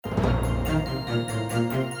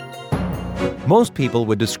Most people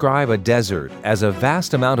would describe a desert as a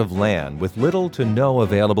vast amount of land with little to no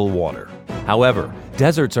available water. However,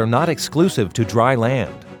 deserts are not exclusive to dry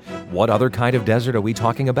land. What other kind of desert are we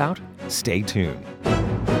talking about? Stay tuned.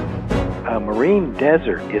 A marine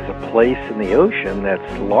desert is a place in the ocean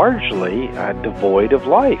that's largely devoid of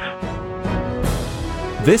life.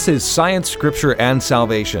 This is Science, Scripture, and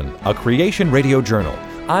Salvation, a Creation Radio Journal.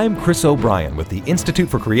 I'm Chris O'Brien with the Institute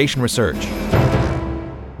for Creation Research.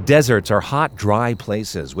 Deserts are hot, dry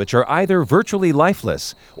places which are either virtually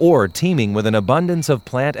lifeless or teeming with an abundance of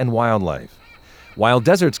plant and wildlife. While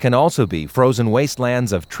deserts can also be frozen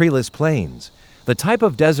wastelands of treeless plains, the type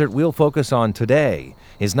of desert we'll focus on today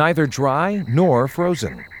is neither dry nor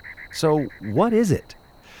frozen. So what is it?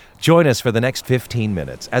 Join us for the next 15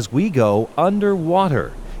 minutes as we go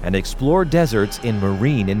underwater and explore deserts in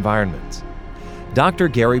marine environments. Dr.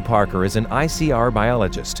 Gary Parker is an ICR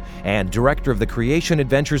biologist and director of the Creation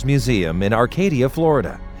Adventures Museum in Arcadia,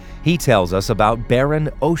 Florida. He tells us about barren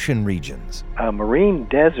ocean regions. A marine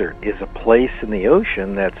desert is a place in the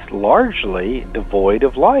ocean that's largely devoid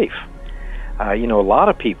of life. A lot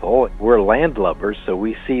of people, we're landlubbers, so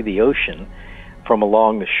we see the ocean from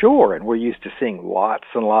along the shore, and we're used to seeing lots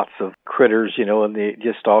and lots of critters,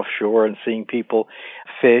 just offshore, and seeing people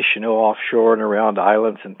fish, offshore and around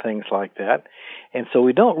islands and things like that. And so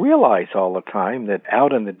we don't realize all the time that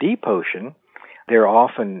out in the deep ocean, there are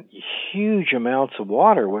often huge amounts of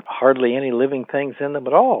water with hardly any living things in them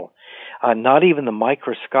at all. Not even the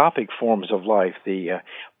microscopic forms of life, the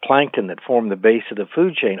plankton that form the base of the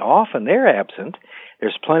food chain, often they're absent.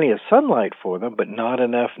 There's plenty of sunlight for them, but not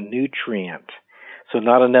enough nutrient. So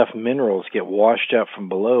not enough minerals get washed up from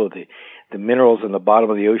below. The minerals in the bottom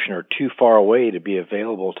of the ocean are too far away to be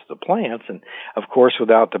available to the plants. And, of course,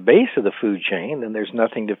 without the base of the food chain, then there's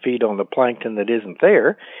nothing to feed on the plankton that isn't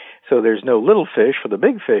there. So there's no little fish for the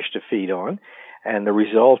big fish to feed on. And the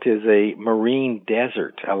result is a marine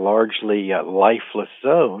desert, a largely lifeless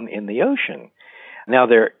zone in the ocean. Now,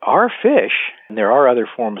 there are fish, and there are other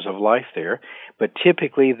forms of life there, but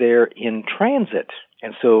typically they're in transit.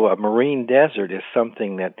 And so a marine desert is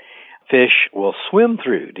something that fish will swim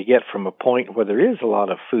through to get from a point where there is a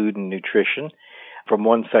lot of food and nutrition from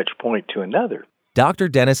one such point to another. Dr.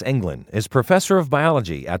 Dennis Englund is professor of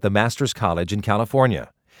biology at the Masters College in California.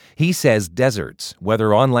 He says deserts,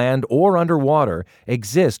 whether on land or underwater,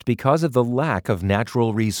 exist because of the lack of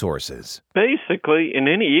natural resources. Basically, in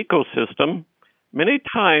any ecosystem, many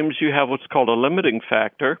times you have what's called a limiting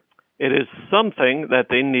factor. It is something that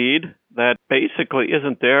they need that basically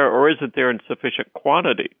isn't there or isn't there in sufficient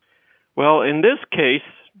quantity. Well, in this case,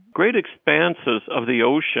 great expanses of the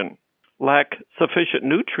ocean lack sufficient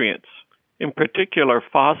nutrients, in particular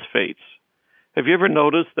phosphates. Have you ever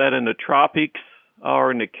noticed that in the tropics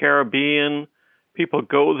or in the Caribbean, people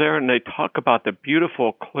go there and they talk about the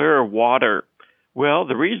beautiful clear water? Well,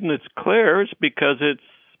 the reason it's clear is because it's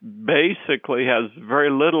basically has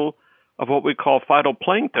very little of what we call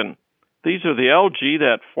phytoplankton. These are the algae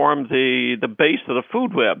that form the base of the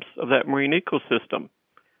food webs of that marine ecosystem.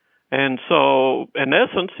 And so, in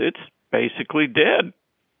essence, it's basically dead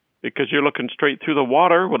because you're looking straight through the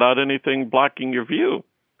water without anything blocking your view.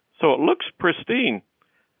 So it looks pristine.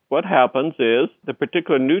 What happens is the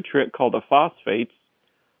particular nutrient called the phosphates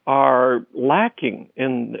are lacking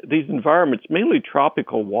in these environments, mainly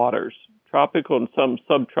tropical waters, tropical and some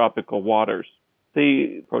subtropical waters.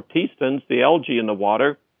 The protistans, the algae in the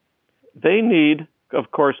water, they need,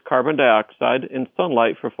 of course, carbon dioxide and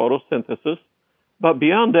sunlight for photosynthesis. But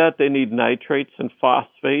beyond that, they need nitrates and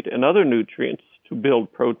phosphate and other nutrients to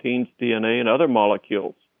build proteins, DNA, and other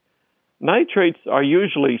molecules. Nitrates are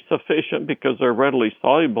usually sufficient because they're readily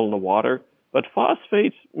soluble in the water, but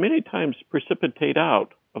phosphates many times precipitate out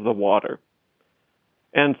of the water.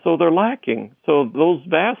 And so they're lacking. So those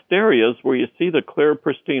vast areas where you see the clear,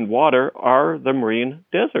 pristine water are the marine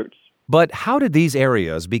deserts. But how did these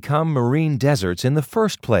areas become marine deserts in the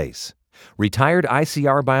first place? Retired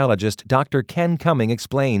ICR biologist Dr. Ken Cumming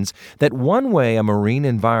explains that one way a marine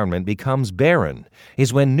environment becomes barren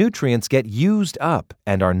is when nutrients get used up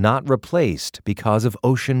and are not replaced because of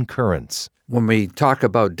ocean currents. When we talk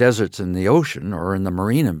about deserts in the ocean or in the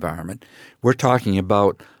marine environment, we're talking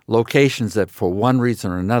about locations that for one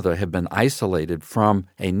reason or another have been isolated from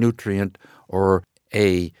a nutrient or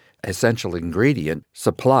a essential ingredient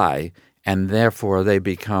supply, and therefore they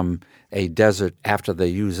become a desert after they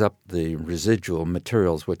use up the residual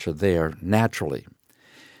materials which are there naturally.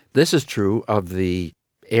 This is true of the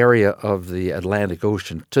area of the Atlantic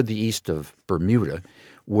Ocean to the east of Bermuda,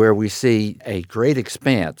 where we see a great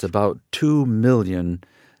expanse, about 2 million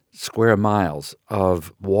square miles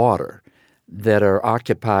of water that are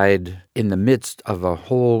occupied in the midst of a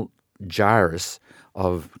whole gyrus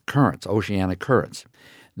of currents, oceanic currents.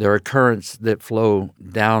 There are currents that flow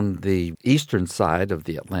down the eastern side of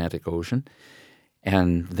the Atlantic Ocean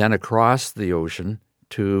and then across the ocean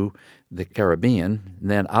to the Caribbean,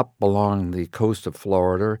 then up along the coast of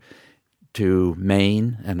Florida to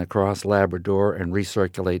Maine and across Labrador and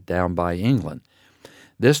recirculate down by England.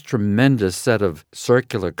 This tremendous set of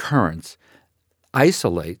circular currents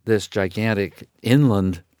isolate this gigantic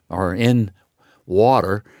inland or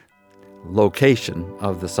in-water location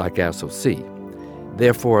of the Sargasso Sea.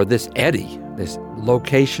 Therefore, this eddy, this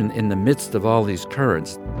location in the midst of all these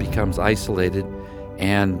currents, becomes isolated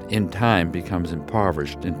and in time becomes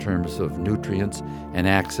impoverished in terms of nutrients and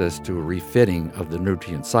access to a refitting of the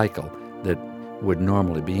nutrient cycle that would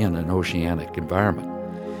normally be in an oceanic environment.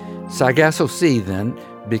 Sargasso Sea then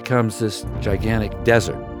becomes this gigantic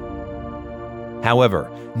desert. However,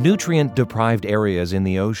 nutrient-deprived areas in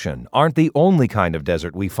the ocean aren't the only kind of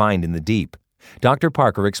desert we find in the deep. Dr.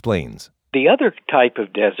 Parker explains. The other type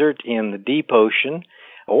of desert in the deep ocean,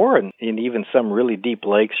 or in even some really deep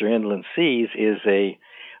lakes or inland seas, is a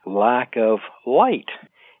lack of light.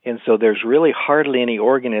 And so there's really hardly any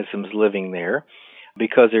organisms living there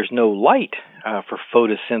because there's no light for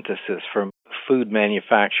photosynthesis, for food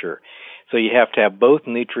manufacture. So you have to have both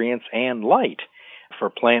nutrients and light for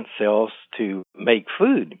plant cells to make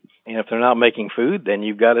food. And if they're not making food, then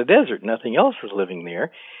you've got a desert. Nothing else is living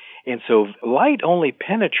there. And so light only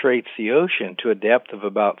penetrates the ocean to a depth of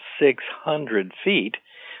about 600 feet,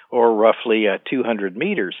 or roughly 200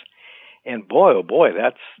 meters. And boy, oh boy,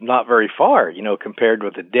 that's not very far, compared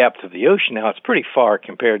with the depth of the ocean. Now, it's pretty far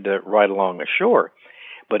compared to right along the shore.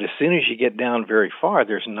 But as soon as you get down very far,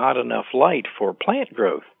 there's not enough light for plant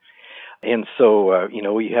growth. And so,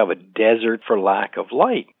 you have a desert for lack of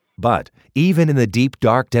light. But even in the deep,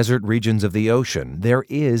 dark desert regions of the ocean, there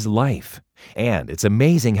is life. And it's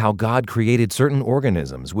amazing how God created certain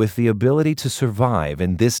organisms with the ability to survive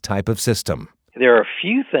in this type of system. There are a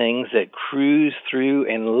few things that cruise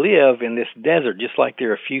through and live in this desert, just like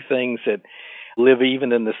there are a few things that live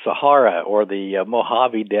even in the Sahara or the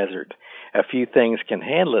Mojave Desert. A few things can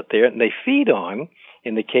handle it there, and they feed on,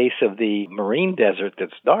 in the case of the marine desert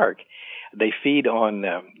that's dark, they feed on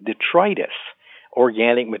detritus,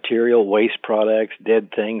 organic material, waste products, dead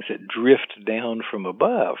things that drift down from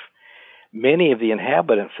above. Many of the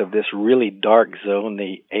inhabitants of this really dark zone,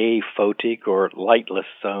 the aphotic or lightless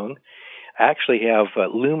zone, actually have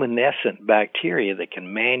luminescent bacteria that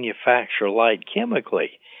can manufacture light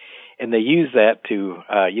chemically. And they use that to,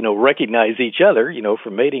 recognize each other, for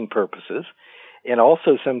mating purposes. And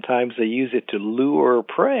also sometimes they use it to lure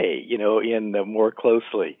prey, in more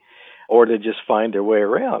closely, or to just find their way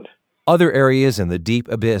around. Other areas in the deep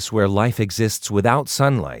abyss where life exists without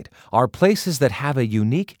sunlight are places that have a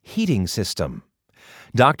unique heating system.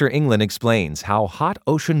 Dr. England explains how hot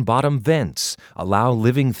ocean bottom vents allow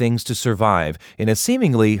living things to survive in a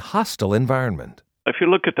seemingly hostile environment. If you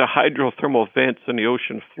look at the hydrothermal vents in the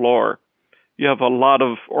ocean floor, you have a lot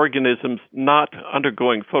of organisms not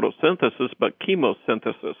undergoing photosynthesis but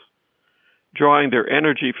chemosynthesis, drawing their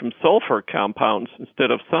energy from sulfur compounds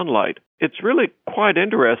instead of sunlight. It's really quite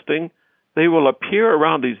interesting. They will appear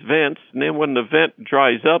around these vents, and then when the vent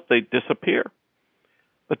dries up, they disappear.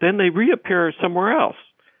 But then they reappear somewhere else.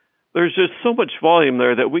 There's just so much volume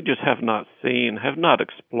there that we just have not seen, have not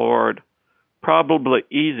explored. Probably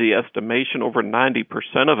easy estimation, over 90%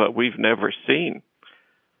 of it we've never seen.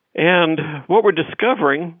 And what we're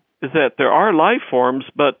discovering is that there are life forms,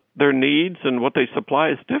 but their needs and what they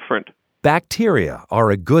supply is different. Bacteria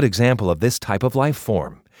are a good example of this type of life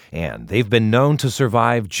form, and they've been known to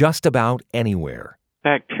survive just about anywhere.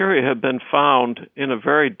 Bacteria have been found in the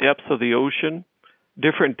very depths of the ocean,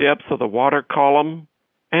 different depths of the water column,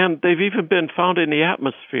 and they've even been found in the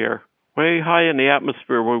atmosphere, way high in the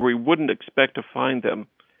atmosphere where we wouldn't expect to find them.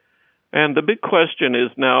 And the big question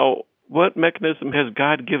is now, what mechanism has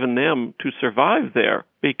God given them to survive there?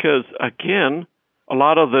 Because, again, a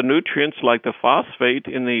lot of the nutrients, like the phosphate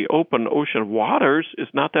in the open ocean waters, is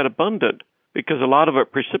not that abundant because a lot of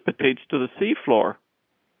it precipitates to the seafloor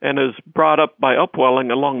and is brought up by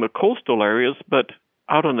upwelling along the coastal areas. But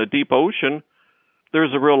out in the deep ocean,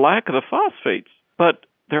 there's a real lack of the phosphates. But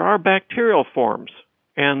there are bacterial forms,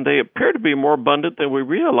 and they appear to be more abundant than we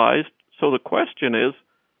realized. So the question is,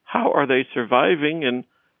 how are they surviving and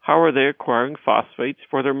how are they acquiring phosphates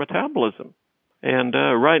for their metabolism? And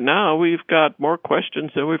right now, we've got more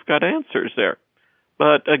questions than we've got answers there.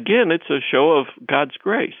 But again, it's a show of God's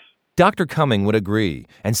grace. Dr. Cumming would agree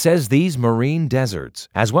and says these marine deserts,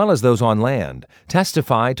 as well as those on land,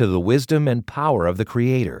 testify to the wisdom and power of the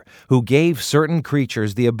Creator, who gave certain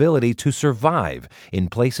creatures the ability to survive in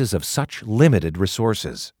places of such limited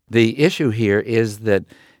resources. The issue here is that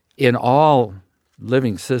in all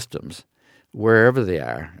living systems, wherever they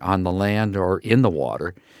are, on the land or in the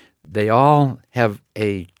water, they all have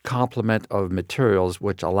a complement of materials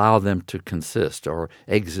which allow them to consist or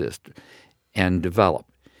exist and develop.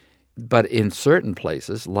 But in certain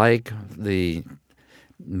places, like the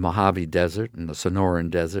Mojave Desert and the Sonoran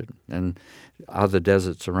Desert and other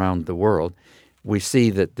deserts around the world, we see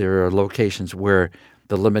that there are locations where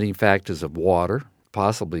the limiting factors of water,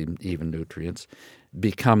 possibly even nutrients,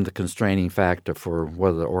 become the constraining factor for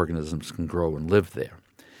whether organisms can grow and live there.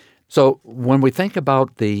 So when we think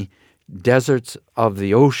about the deserts of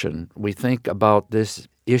the ocean, we think about this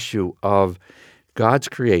issue of God's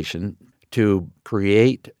creation to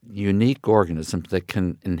create unique organisms that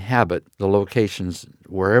can inhabit the locations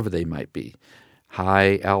wherever they might be.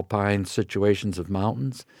 High alpine situations of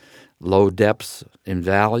mountains, low depths in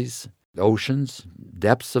valleys, oceans,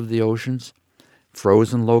 depths of the oceans,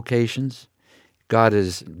 frozen locations. God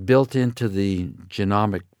has built into the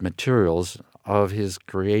genomic materials of His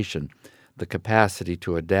creation the capacity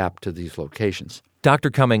to adapt to these locations. Dr.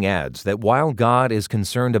 Cumming adds that while God is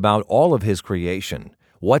concerned about all of His creation,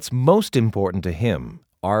 what's most important to Him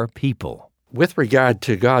are people. With regard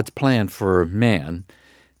to God's plan for man,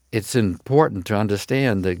 it's important to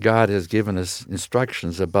understand that God has given us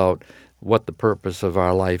instructions about what the purpose of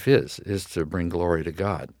our life is to bring glory to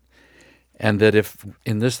God. And that if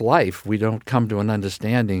in this life we don't come to an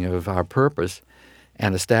understanding of our purpose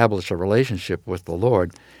and establish a relationship with the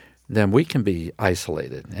Lord, then we can be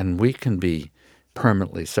isolated and we can be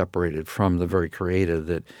permanently separated from the very Creator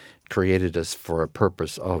that created us for a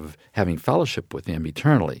purpose of having fellowship with Him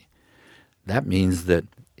eternally. That means that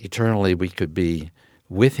eternally we could be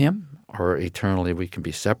with Him or eternally we can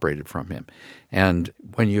be separated from Him. And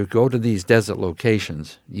when you go to these desert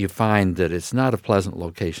locations, you find that it's not a pleasant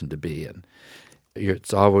location to be in.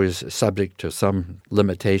 It's always subject to some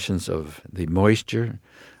limitations of the moisture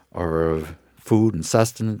or of food and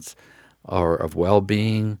sustenance or of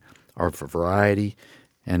well-being or for variety.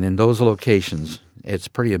 And in those locations, it's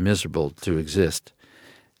pretty miserable to exist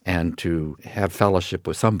and to have fellowship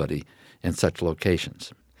with somebody in such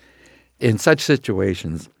locations. In such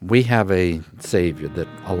situations, we have a Savior that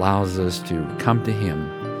allows us to come to Him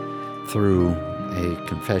through a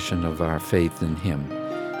confession of our faith in Him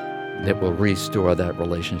that will restore that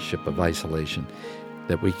relationship of isolation,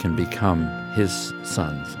 that we can become His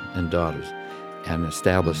sons and daughters and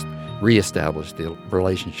reestablish the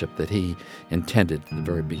relationship that He intended at the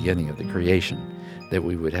very beginning of the creation, that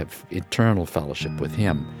we would have eternal fellowship with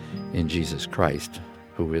Him in Jesus Christ,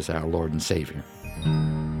 who is our Lord and Savior.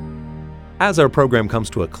 As our program comes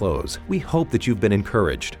to a close, we hope that you've been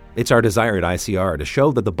encouraged. It's our desire at ICR to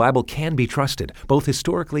show that the Bible can be trusted, both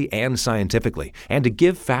historically and scientifically, and to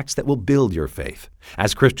give facts that will build your faith.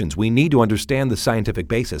 As Christians, we need to understand the scientific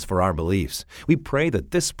basis for our beliefs. We pray that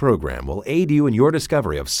this program will aid you in your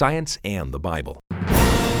discovery of science and the Bible.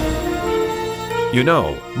 You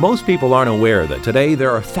know, most people aren't aware that today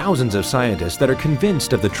there are thousands of scientists that are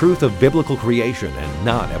convinced of the truth of biblical creation and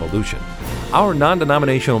not evolution. Our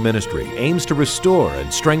non-denominational ministry aims to restore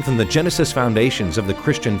and strengthen the Genesis foundations of the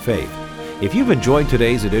Christian faith. If you've enjoyed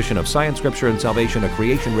today's edition of Science, Scripture, and Salvation, a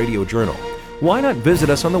Creation Radio Journal, why not visit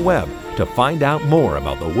us on the web to find out more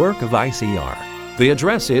about the work of ICR? The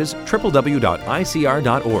address is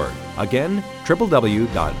www.icr.org. Again, www.icr.org.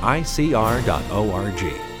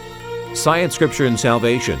 Science, Scripture, and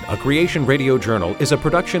Salvation, a Creation Radio Journal, is a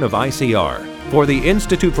production of ICR. For the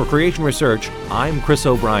Institute for Creation Research, I'm Chris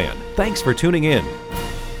O'Brien. Thanks for tuning in.